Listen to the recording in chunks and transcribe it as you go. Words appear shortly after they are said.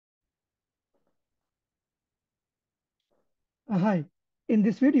Hi, in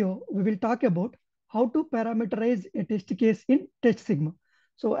this video, we will talk about how to parameterize a test case in Testsigma.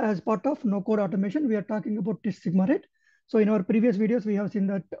 So as part of no code automation, we are talking about Testsigma, right? So in our previous videos, we have seen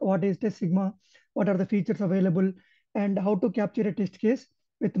that what is Testsigma, what are the features available, and how to capture a test case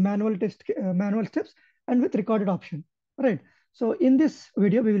with manual steps and with recorded option, right? So in this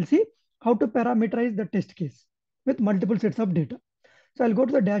video, we will see how to parameterize the test case with multiple sets of data. So I'll go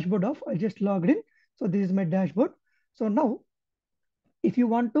to the dashboard of, I just logged in. So this is my dashboard. So now if you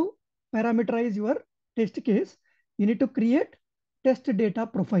want to parameterize your test case, you need to create test data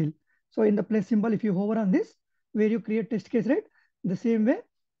profile. So in the plus symbol, if you hover on this, where you create test case, right? The same way,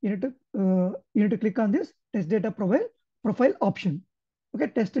 you need to click on this test data profile option. Okay,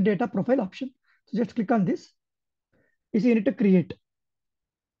 test data profile option. So just click on this. You need to create.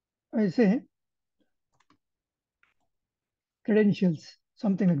 I say credentials,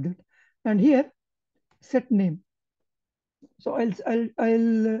 something like that. And here, set name. So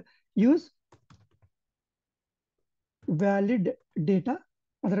I'll use valid data,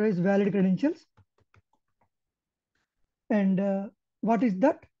 otherwise valid credentials. And what is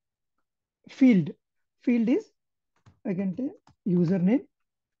that field? Field is, I can say, username.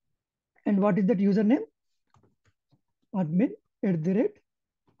 And what is that username? Admin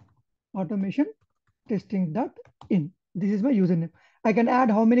 @automation testing.in. This is my username. I can add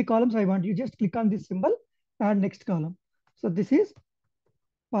how many columns I want. You just click on this symbol and next column. So this is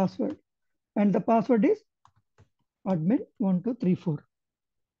password. And the password is admin1234.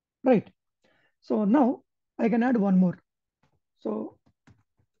 Right. So now I can add one more. So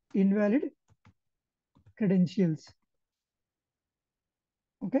invalid credentials.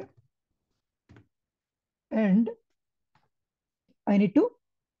 Okay. And I need to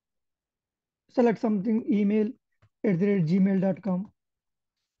select something email @gmail.com.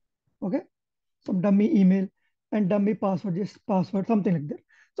 Okay. Some dummy email and dummy password, just password, something like that.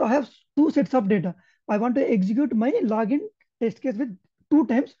 So I have two sets of data. I want to execute my login test case with two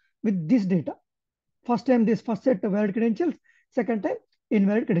times with this data. First time this first set of valid credentials, second time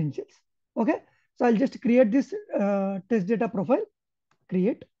invalid credentials. Okay. So I'll just create this test data profile,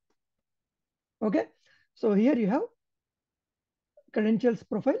 create. Okay. So here you have credentials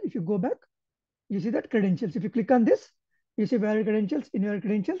profile. If you go back, you see that credentials. If you click on this, you see valid credentials, invalid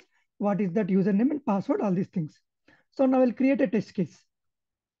credentials, what is that username and password, all these things. So now I'll create a test case.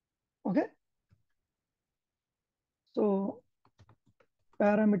 Okay. So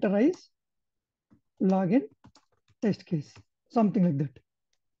parameterize login test case, something like that.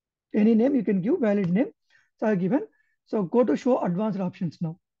 Any name you can give, valid name. So I've given. So go to show advanced options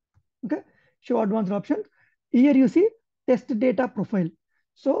now. Okay. Show advanced options. Here you see test data profile.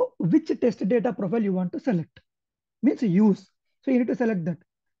 So which test data profile you want to select? Means use. So you need to select that.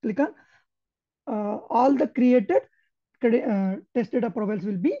 Click on all the created test data profiles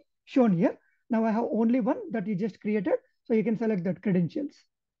will be shown here. Now I have only one that you just created. So you can select that credentials.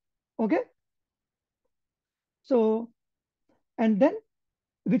 Okay. So, and then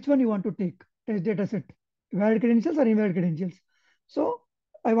which one you want to take? Test data set, valid credentials or invalid credentials. So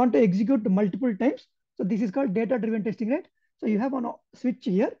I want to execute multiple times. So this is called data driven testing, right? So you have on switch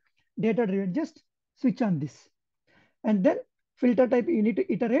here, data driven, just switch on this. And then filter type, you need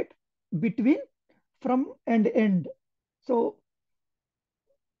to iterate between, from, and end. So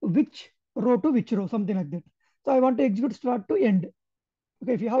which row to which row, something like that. So I want to execute start to end.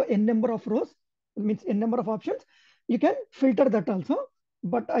 Okay, if you have n number of rows, it means n number of options, you can filter that also.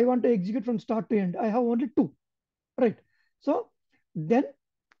 But I want to execute from start to end. I have only two, right? So then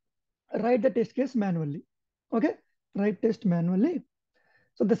write the test case manually. Okay, write test manually.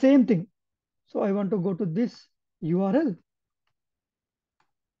 So the same thing. So I want to go to this URL.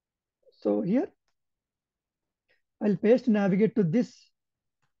 So here I'll paste, navigate to this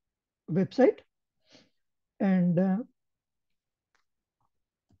website and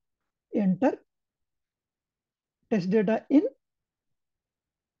enter test data in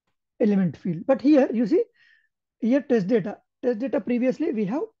element field. But here you see, here test data previously we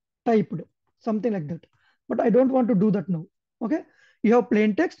have typed something like that, but I don't want to do that now. Okay, you have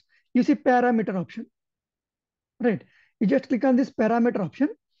plain text, you see parameter option, right? You just click on this parameter option.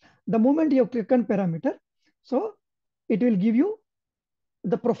 The moment you click on parameter, so it will give you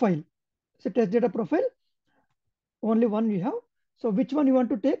the profile. So test data profile, only one you have. So which one you want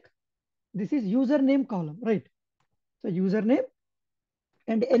to take? This is username column, right? So username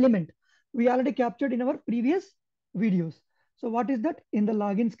and element we already captured in our previous videos. So what is that in the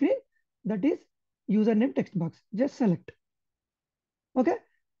login screen? That is username text box. Just select. Okay,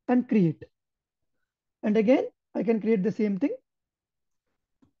 and create. And again, I can create the same thing.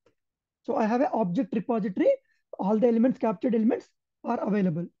 So I have an object repository all the elements, captured elements are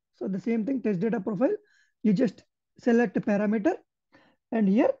available. So the same thing, test data profile, you just select a parameter, and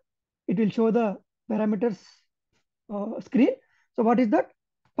here it will show the parameters screen. So what is that?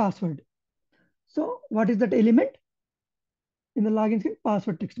 Password. So what is that element? In the login screen,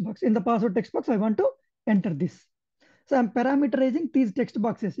 password text box. In the password text box, I want to enter this. So I'm parameterizing these text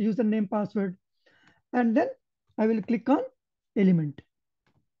boxes, username, password, and then I will click on element.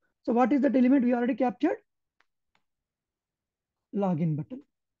 So what is that element we already captured? Login button,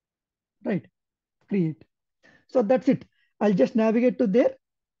 right? Create. So that's it. I'll just navigate to there.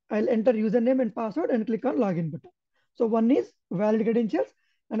 I'll enter username and password and click on login button. So one is valid credentials,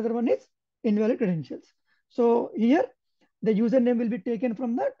 another one is invalid credentials. So here the username will be taken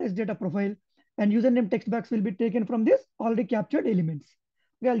from the test data profile, and username text box will be taken from this already captured elements.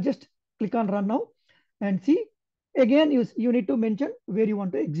 Okay, I'll just click on run now and see. Again, you need to mention where you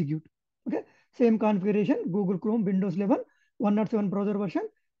want to execute. Okay, same configuration, Google Chrome, Windows 11, 107 browser version,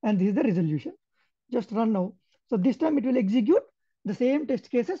 and this is the resolution. Just run now. So this time it will execute the same test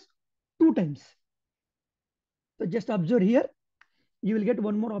cases 2 times. So just observe here. You will get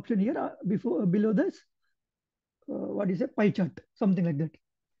one more option here below this. What is a pie chart? Something like that.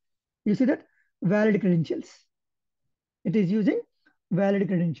 You see that valid credentials. It is using valid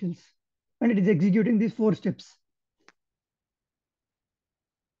credentials, and it is executing these 4 steps.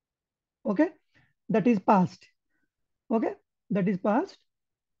 Okay, that is passed. Okay, that is passed.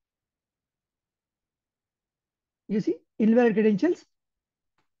 You see, invalid credentials,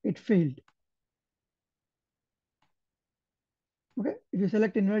 it failed. Okay, if you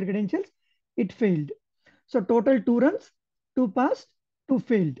select invalid credentials, it failed. So total 2 runs, 2 passed, 2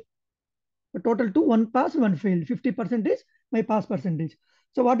 failed. The total 2, 1 passed, 1 failed. 50% is my pass percentage.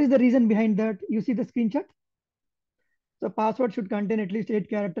 So what is the reason behind that? You see the screenshot? So password should contain at least 8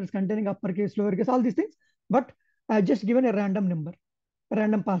 characters containing uppercase, lowercase, all these things. But I just given a random number, a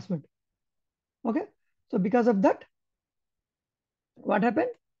random password. Okay. So because of that, what happened?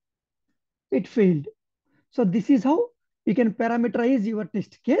 It failed. So this is how you can parameterize your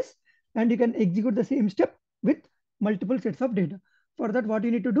test case, and you can execute the same step with multiple sets of data. For that, what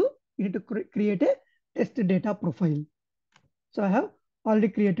you need to do? You need to create a test data profile. So I have already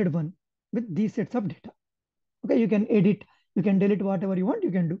created one with these sets of data. Okay, you can edit, you can delete whatever you want,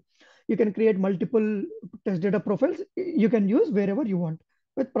 you can do. You can create multiple test data profiles. You can use wherever you want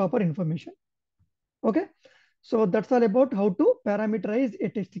with proper information. Okay, so that's all about how to parameterize a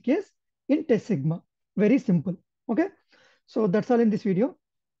test case in Testsigma. Very simple. Okay, so that's all in this video.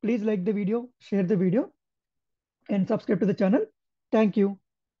 Please like the video, share the video, and subscribe to the channel. Thank you.